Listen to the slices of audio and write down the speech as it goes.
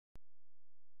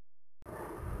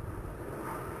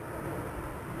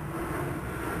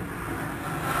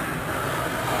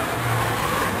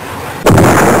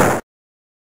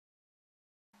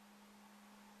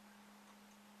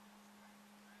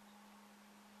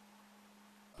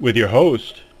with your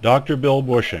host, Dr. Bill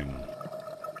Bushing.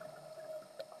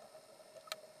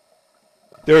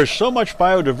 There is so much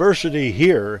biodiversity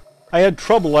here, I had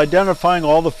trouble identifying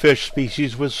all the fish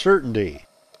species with certainty.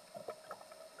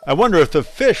 I wonder if the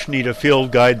fish need a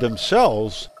field guide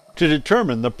themselves to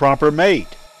determine the proper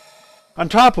mate. On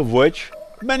top of which,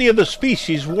 many of the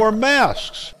species wore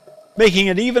masks, making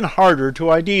it even harder to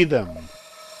ID them.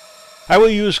 I will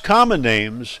use common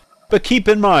names, but keep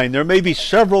in mind there may be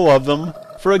several of them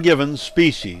for a given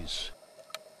species.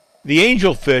 The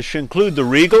angelfish include the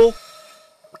regal,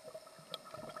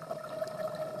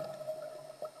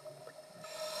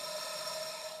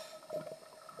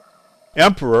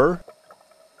 emperor,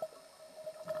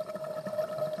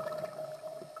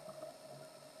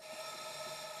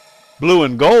 blue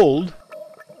and gold,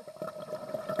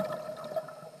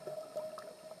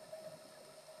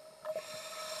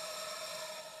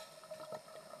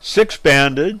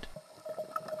 six-banded,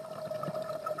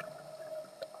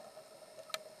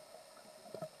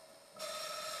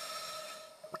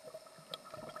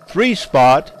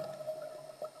 three-spot,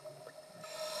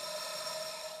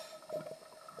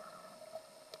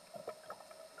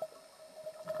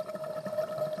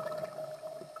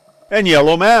 and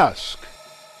yellow mask.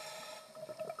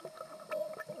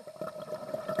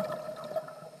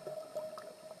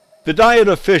 The diet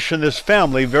of fish in this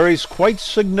family varies quite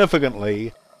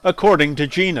significantly according to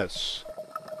genus.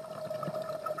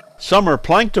 Some are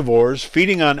planktivores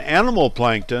feeding on animal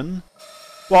plankton,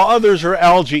 while others are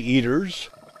algae eaters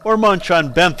or munch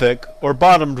on benthic or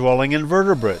bottom-dwelling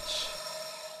invertebrates.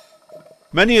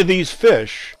 Many of these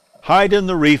fish hide in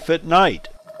the reef at night.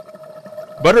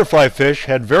 Butterfly fish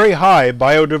had very high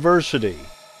biodiversity.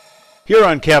 Here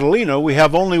on Catalina we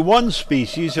have only one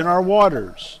species in our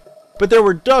waters, but there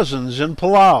were dozens in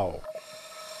Palau.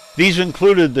 These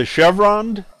included the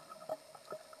chevroned,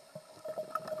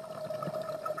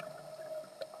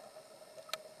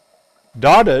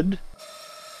 dotted,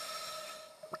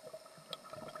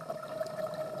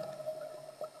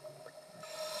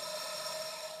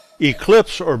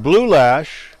 eclipse or blue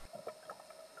lash,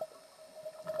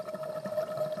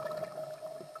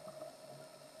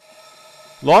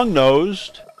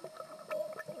 long-nosed,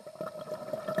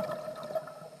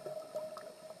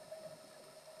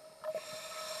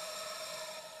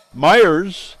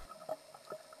 Myers,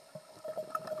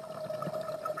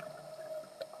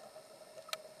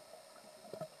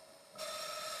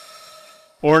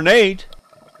 ornate,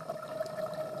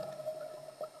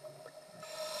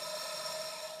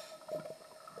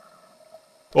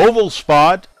 oval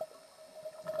spot,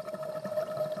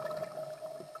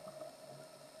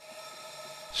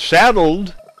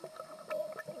 saddled,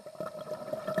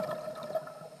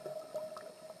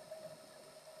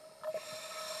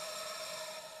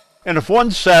 and if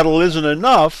one saddle isn't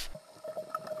enough,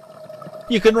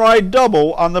 you can ride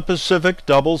double on the Pacific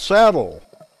double saddle.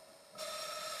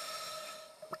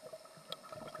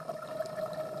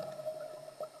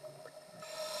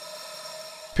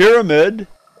 Pyramid,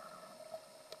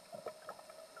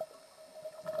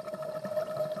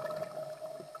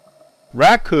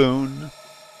 raccoon,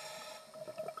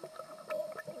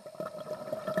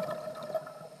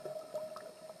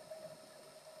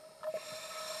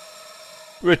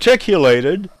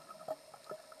 reticulated,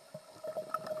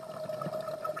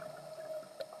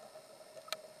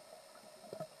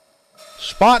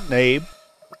 spot nape,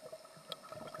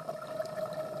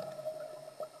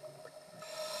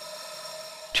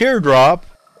 teardrop,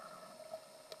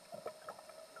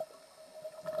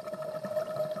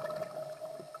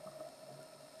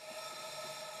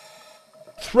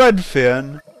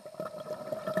 threadfin,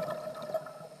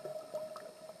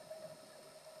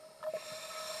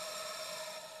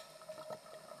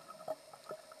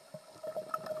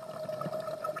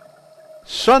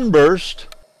 sunburst,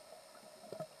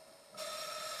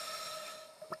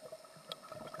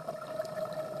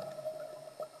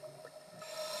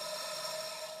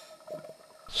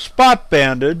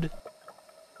 spot-banded,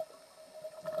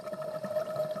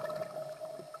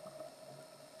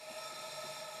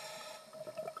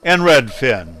 and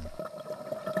redfin.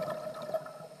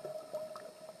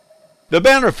 The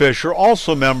bannerfish are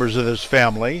also members of this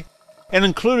family and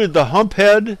included the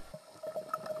humphead,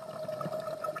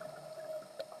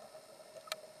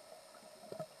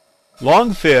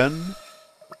 longfin,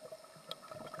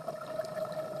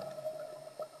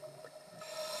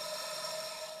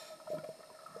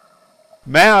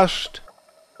 masked,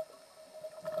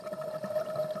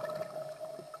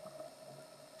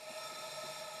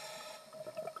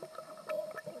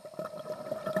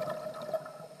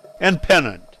 and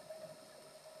pennant.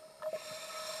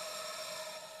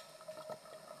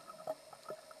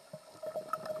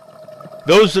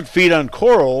 Those that feed on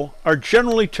coral are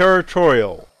generally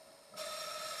territorial.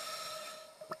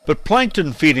 But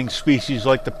plankton-feeding species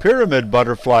like the pyramid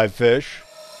butterfly fish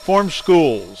form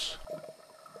schools.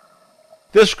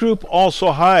 This group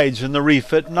also hides in the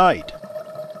reef at night.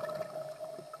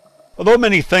 Although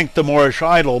many think the Moorish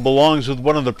idol belongs with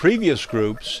one of the previous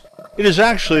groups, it is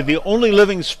actually the only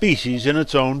living species in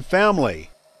its own family.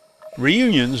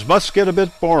 Reunions must get a bit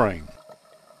boring.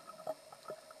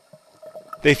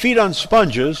 They feed on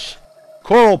sponges,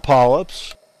 coral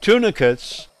polyps,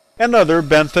 tunicates, and other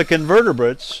benthic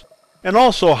invertebrates, and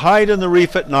also hide in the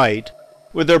reef at night,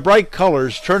 with their bright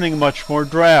colors turning much more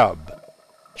drab.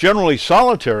 Generally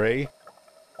solitary,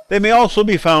 they may also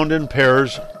be found in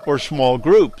pairs or small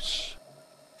groups.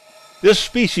 This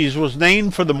species was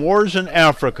named for the Moors in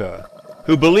Africa,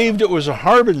 who believed it was a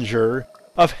harbinger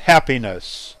of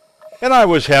happiness, and I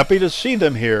was happy to see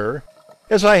them here,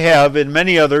 as I have in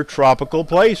many other tropical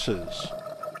places.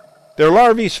 Their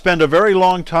larvae spend a very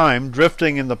long time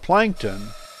drifting in the plankton,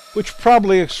 which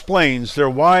probably explains their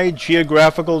wide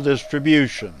geographical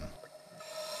distribution.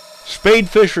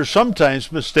 Spadefish are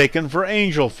sometimes mistaken for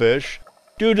angelfish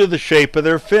due to the shape of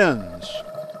their fins.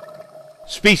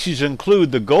 Species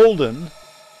include the golden,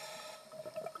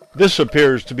 this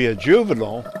appears to be a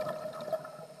juvenile,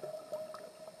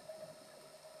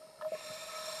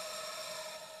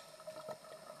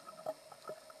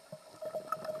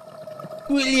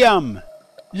 William,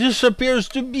 this appears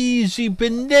to be the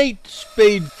pinnate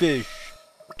spadefish,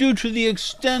 due to the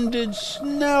extended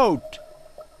snout.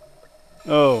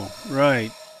 Oh,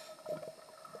 right.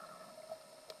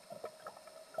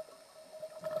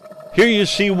 Here you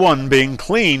see one being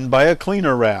cleaned by a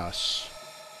cleaner wrasse.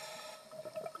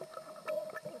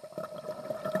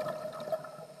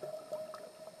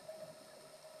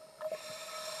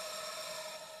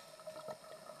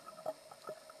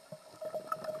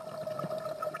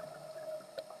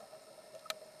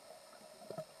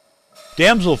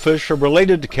 Damselfish are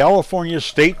related to California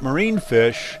state marine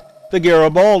fish, the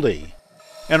Garibaldi,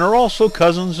 and are also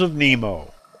cousins of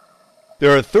Nemo.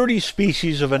 There are 30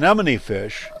 species of anemone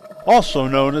fish, also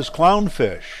known as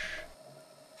clownfish.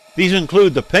 These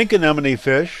include the pink anemone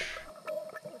fish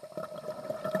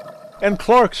and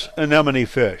Clark's anemone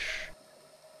fish.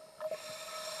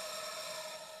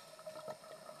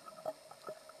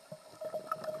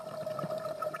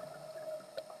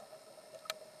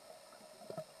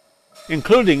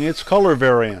 Including its color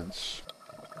variants.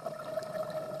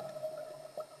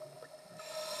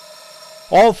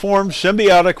 All form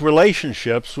symbiotic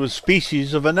relationships with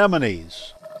species of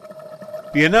anemones.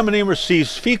 The anemone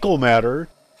receives fecal matter,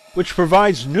 which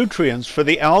provides nutrients for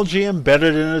the algae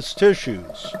embedded in its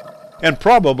tissues, and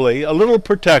probably a little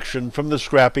protection from the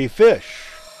scrappy fish.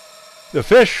 The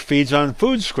fish feeds on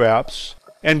food scraps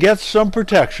and gets some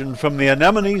protection from the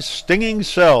anemone's stinging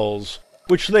cells,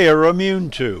 which they are immune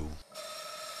to.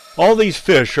 All these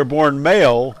fish are born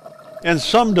male, and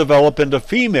some develop into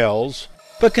females,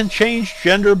 but can change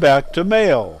gender back to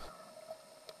male.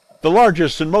 The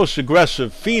largest and most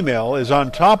aggressive female is on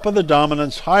top of the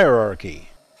dominance hierarchy.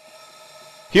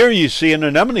 Here you see an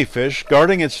anemone fish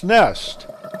guarding its nest,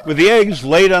 with the eggs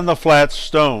laid on the flat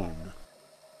stone.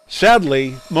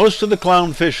 Sadly, most of the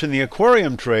clownfish in the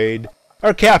aquarium trade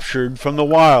are captured from the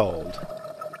wild.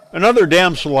 Another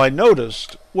damsel I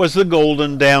noticed was the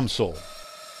golden damsel.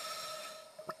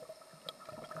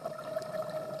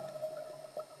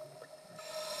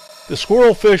 The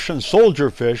squirrelfish and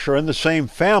soldierfish are in the same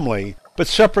family, but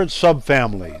separate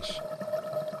subfamilies.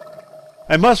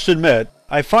 I must admit,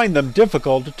 I find them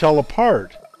difficult to tell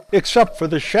apart, except for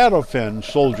the shadowfin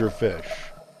soldierfish.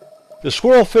 The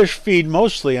squirrelfish feed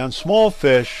mostly on small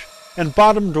fish and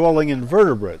bottom-dwelling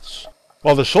invertebrates,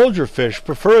 while the soldierfish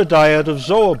prefer a diet of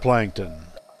zooplankton.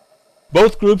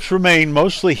 Both groups remain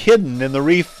mostly hidden in the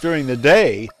reef during the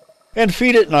day and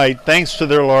feed at night thanks to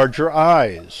their larger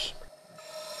eyes.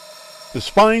 The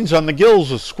spines on the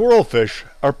gills of squirrelfish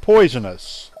are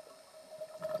poisonous.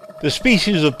 The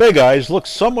species of big eyes look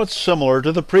somewhat similar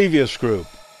to the previous group.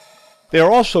 They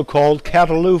are also called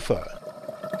catalupa.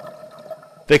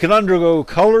 They can undergo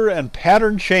color and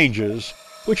pattern changes,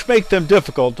 which make them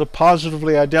difficult to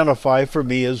positively identify for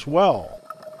me as well.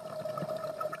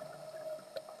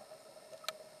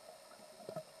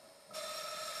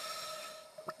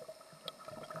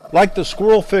 Like the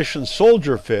squirrelfish and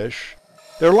soldierfish,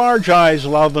 their large eyes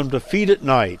allow them to feed at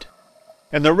night,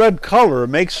 and the red color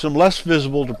makes them less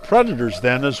visible to predators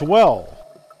then as well.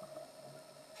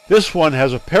 This one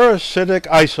has a parasitic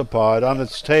isopod on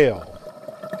its tail.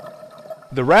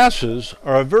 The wrasses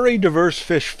are a very diverse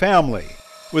fish family,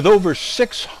 with over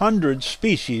 600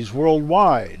 species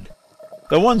worldwide.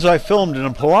 The ones I filmed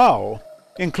in Palau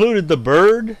included the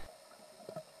bird,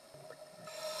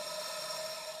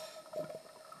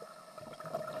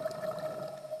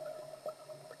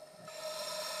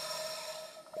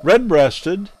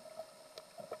 red-breasted,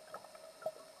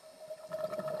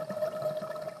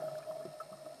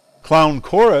 clown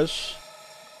chorus,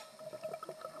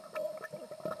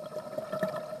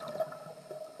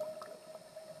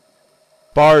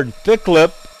 barred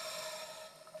thicklip,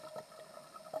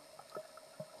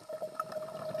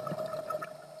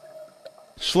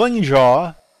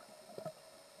 slingjaw,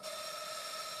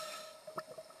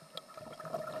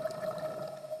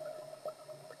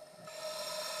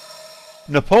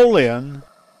 Napoleon,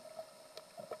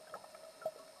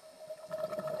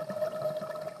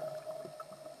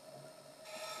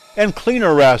 and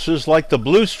cleaner wrasses like the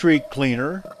Blue Streak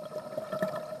cleaner,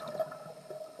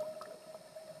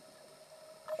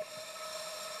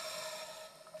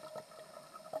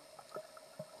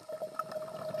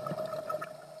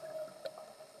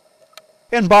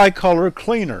 and bicolor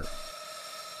cleaner.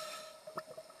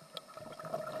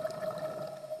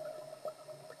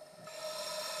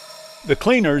 The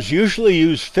cleaners usually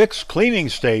use fixed cleaning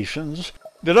stations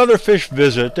that other fish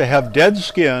visit to have dead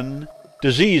skin,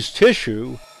 diseased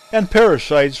tissue, and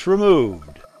parasites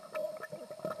removed.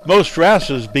 Most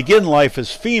wrasses begin life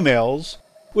as females,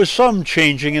 with some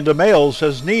changing into males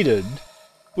as needed,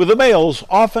 with the males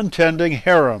often tending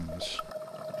harems.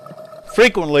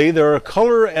 Frequently, there are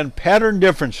color and pattern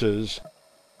differences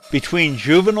between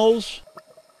juveniles,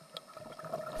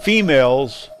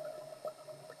 females,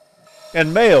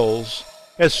 and males,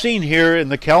 as seen here in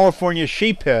the California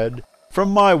sheephead from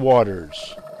my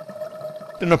waters.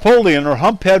 The Napoleon or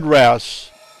humphead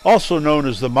wrasse, also known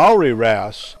as the Maori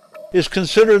wrasse, is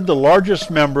considered the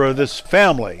largest member of this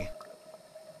family.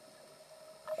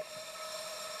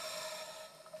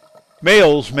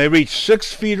 Males may reach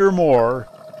 6 feet or more,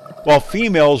 while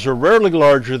females are rarely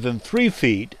larger than 3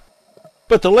 feet,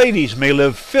 but the ladies may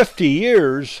live 50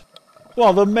 years,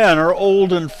 while the men are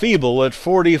old and feeble at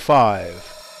 45.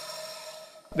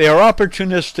 They are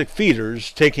opportunistic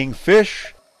feeders, taking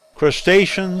fish,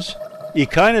 crustaceans,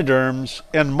 echinoderms,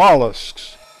 and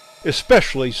mollusks,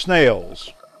 especially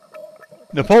snails.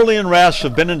 Napoleon wrasse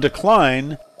have been in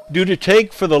decline due to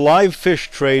take for the live fish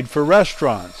trade for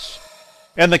restaurants,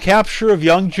 and the capture of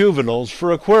young juveniles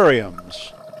for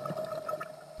aquariums.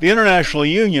 The International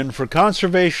Union for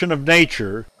Conservation of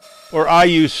Nature, or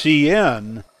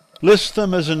IUCN, lists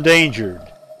them as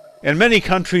endangered, and many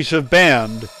countries have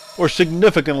banned or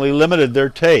significantly limited their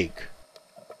take.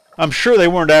 I'm sure they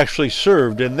weren't actually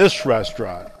served in this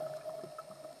restaurant.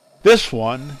 This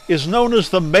one is known as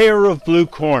the Mayor of Blue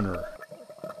Corner.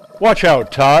 Watch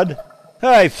out, Todd.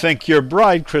 I think your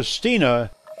bride, Christina,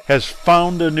 has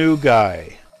found a new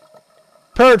guy.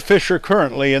 Parrotfish are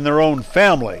currently in their own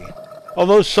family,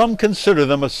 although some consider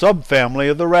them a subfamily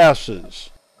of the wrasses.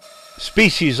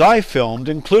 Species I filmed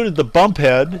included the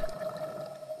bumphead,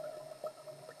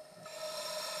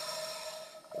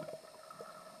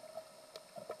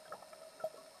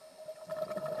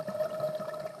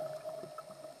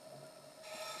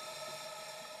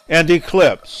 and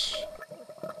eclipse.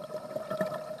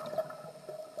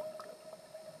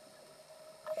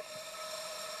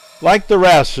 Like the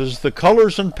wrasses, the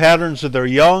colors and patterns of their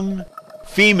young,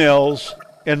 females,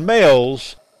 and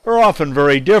males are often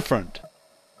very different,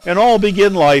 and all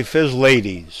begin life as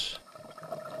ladies.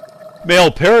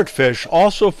 Male parrotfish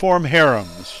also form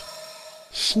harems.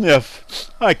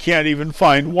 Sniff, I can't even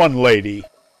find one lady.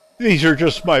 These are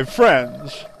just my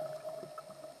friends.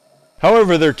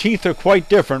 However, their teeth are quite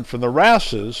different from the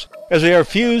wrasses, as they are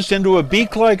fused into a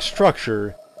beak-like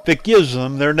structure that gives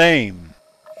them their name.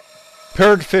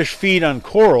 Parrotfish feed on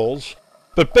corals,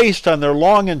 but based on their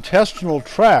long intestinal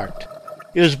tract,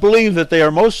 it is believed that they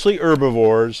are mostly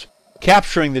herbivores,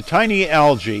 capturing the tiny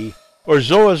algae, or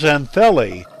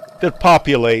zooxanthellae, that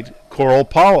populate coral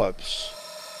polyps.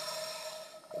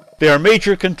 They are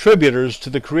major contributors to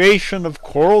the creation of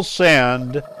coral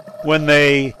sand when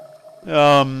they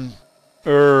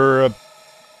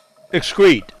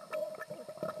excrete.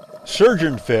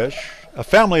 Surgeonfish, a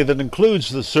family that includes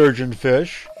the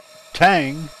surgeonfish,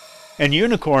 tang, and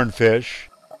unicornfish,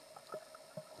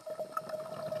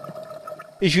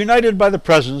 is united by the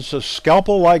presence of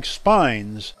scalpel-like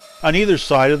spines on either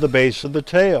side of the base of the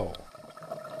tail.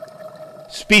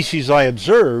 Species I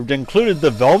observed included the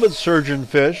velvet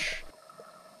surgeonfish.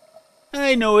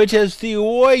 I know it as the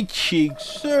white-cheeked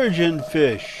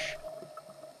surgeonfish.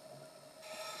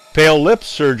 Pale-lipped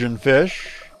surgeonfish,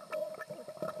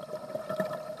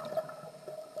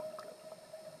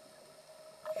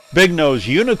 big-nosed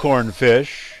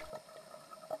unicornfish,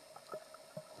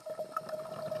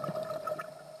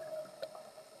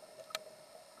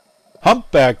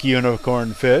 humpback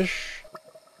unicorn fish,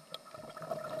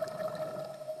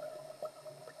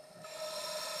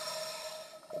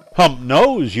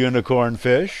 hump-nose unicorn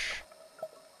fish,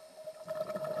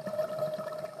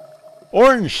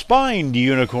 orange-spined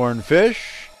unicorn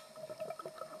fish,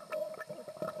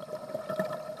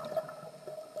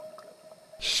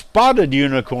 spotted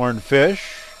unicorn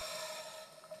fish,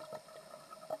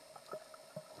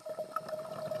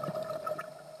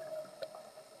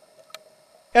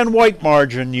 and white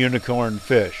margin unicorn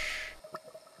fish.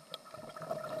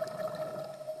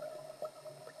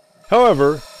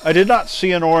 However, I did not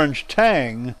see an orange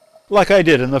tang like I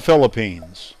did in the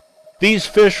Philippines. These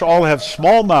fish all have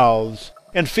small mouths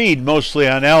and feed mostly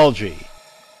on algae.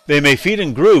 They may feed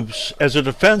in groups as a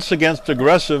defense against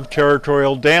aggressive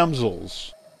territorial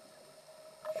damsels.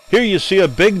 Here you see a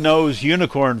big-nosed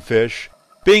unicorn fish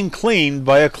being cleaned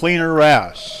by a cleaner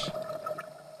wrasse.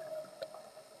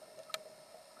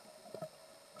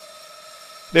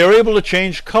 They are able to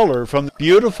change color from the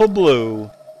beautiful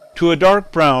blue to a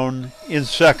dark brown in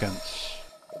seconds.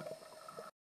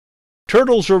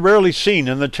 Turtles are rarely seen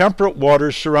in the temperate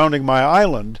waters surrounding my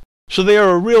island, so they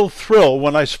are a real thrill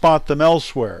when I spot them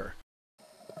elsewhere.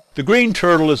 The green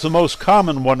turtle is the most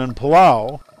common one in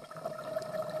Palau,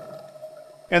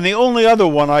 and the only other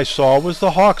one I saw was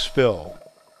the hawksbill.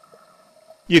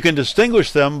 You can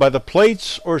distinguish them by the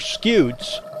plates or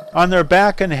scutes on their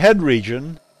back and head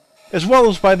region, as well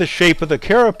as by the shape of the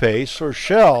carapace or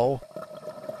shell.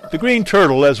 The green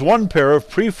turtle has one pair of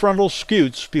prefrontal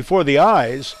scutes before the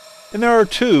eyes, and there are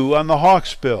two on the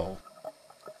hawksbill.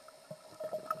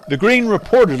 The green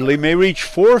reportedly may reach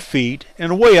 4 feet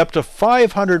and weigh up to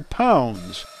 500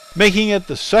 pounds, making it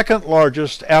the second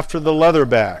largest after the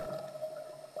leatherback.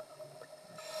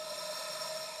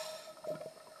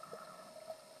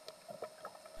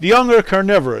 The young are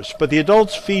carnivorous, but the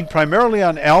adults feed primarily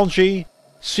on algae,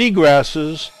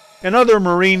 seagrasses, and other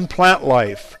marine plant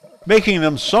life, making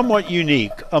them somewhat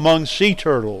unique among sea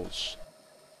turtles.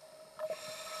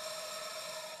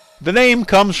 The name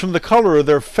comes from the color of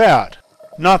their fat,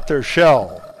 not their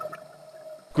shell.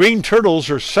 Green turtles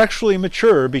are sexually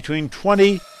mature between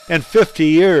 20 and 50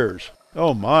 years.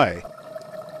 Oh my.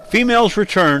 Females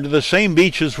return to the same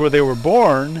beaches where they were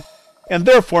born, and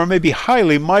therefore may be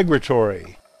highly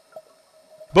migratory.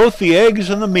 Both the eggs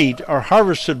and the meat are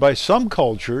harvested by some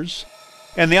cultures,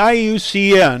 and the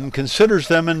IUCN considers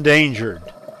them endangered.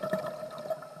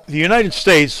 The United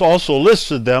States also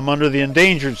listed them under the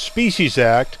Endangered Species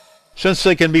Act, since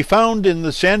they can be found in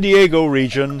the San Diego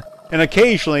region and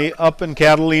occasionally up in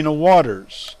Catalina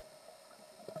waters.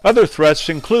 Other threats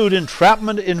include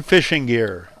entrapment in fishing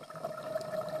gear.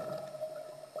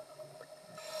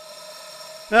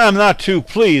 I'm not too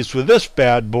pleased with this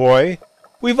bad boy.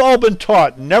 We've all been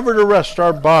taught never to rest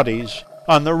our bodies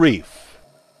on the reef.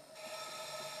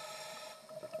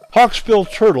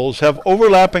 Hawksbill turtles have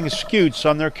overlapping scutes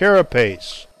on their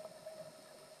carapace.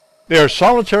 They are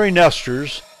solitary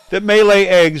nesters that may lay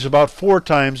eggs about 4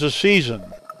 times a season.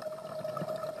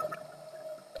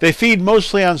 They feed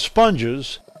mostly on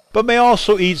sponges, but may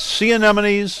also eat sea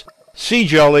anemones, sea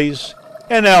jellies,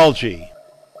 and algae.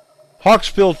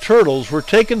 Hawksbill turtles were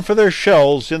taken for their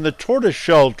shells in the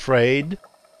tortoiseshell trade,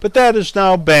 but that is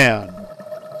now banned.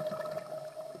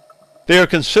 They are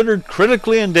considered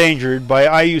critically endangered by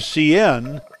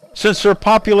IUCN since their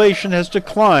population has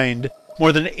declined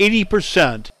more than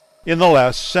 80% in the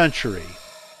last century.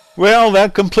 Well,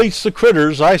 that completes the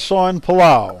critters I saw in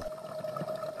Palau.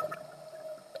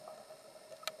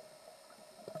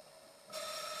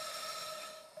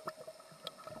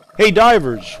 Hey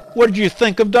divers, what did you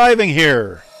think of diving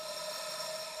here?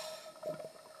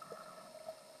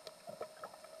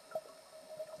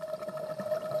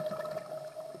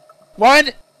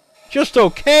 What? Just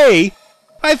okay?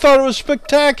 I thought it was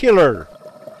spectacular.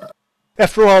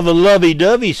 After all the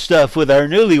lovey-dovey stuff with our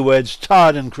newlyweds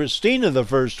Todd and Christina the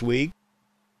first week,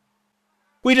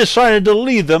 we decided to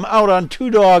leave them out on Two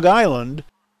Dog Island.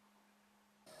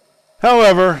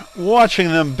 However, watching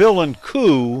them bill and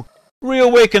coo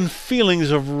reawakened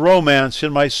feelings of romance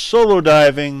in my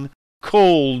solo-diving,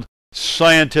 cold,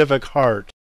 scientific heart.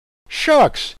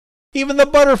 Shucks, even the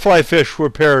butterfly fish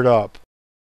were paired up.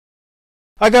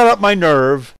 I got up my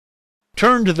nerve,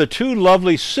 turned to the 2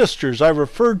 lovely sisters I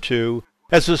referred to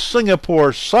as the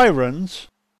Singapore Sirens,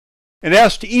 and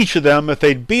asked each of them if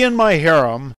they'd be in my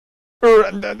harem,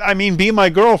 be my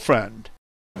girlfriend.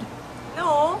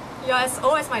 No, you're as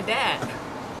old as my dad.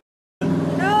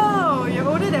 No, you're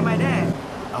older than my dad.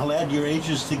 I'll add your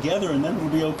ages together and then we'll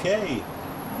be okay.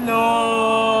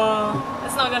 No,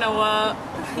 it's not gonna work.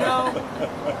 No.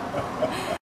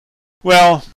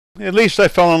 Well, At least I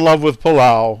fell in love with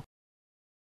Palau,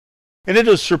 and it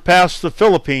has surpassed the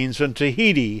Philippines and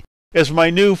Tahiti as my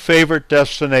new favorite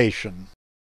destination.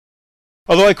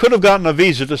 Although I could have gotten a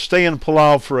visa to stay in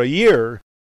Palau for a year,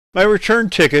 my return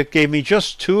ticket gave me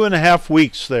just 2.5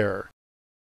 weeks there.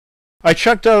 I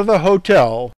checked out of the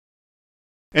hotel,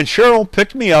 and Cheryl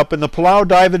picked me up in the Palau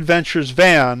Dive Adventures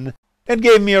van and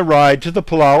gave me a ride to the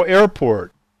Palau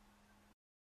airport.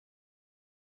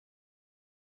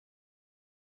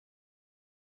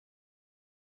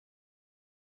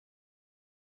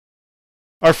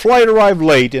 Our flight arrived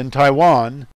late in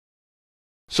Taiwan,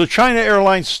 so China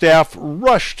Airlines staff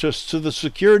rushed us to the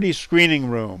security screening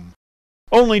room,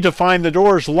 only to find the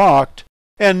doors locked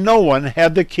and no one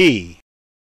had the key.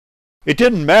 It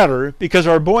didn't matter because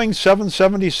our Boeing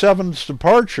 777's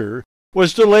departure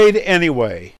was delayed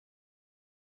anyway.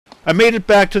 I made it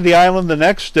back to the island the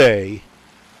next day,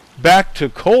 back to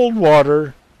cold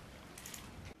water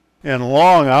and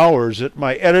long hours at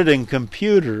my editing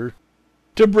computer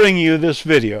to bring you this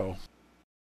video.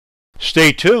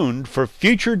 Stay tuned for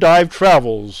future dive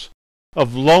travels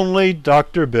of Lonely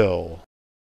Dr. Bill.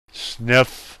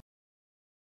 Sniff.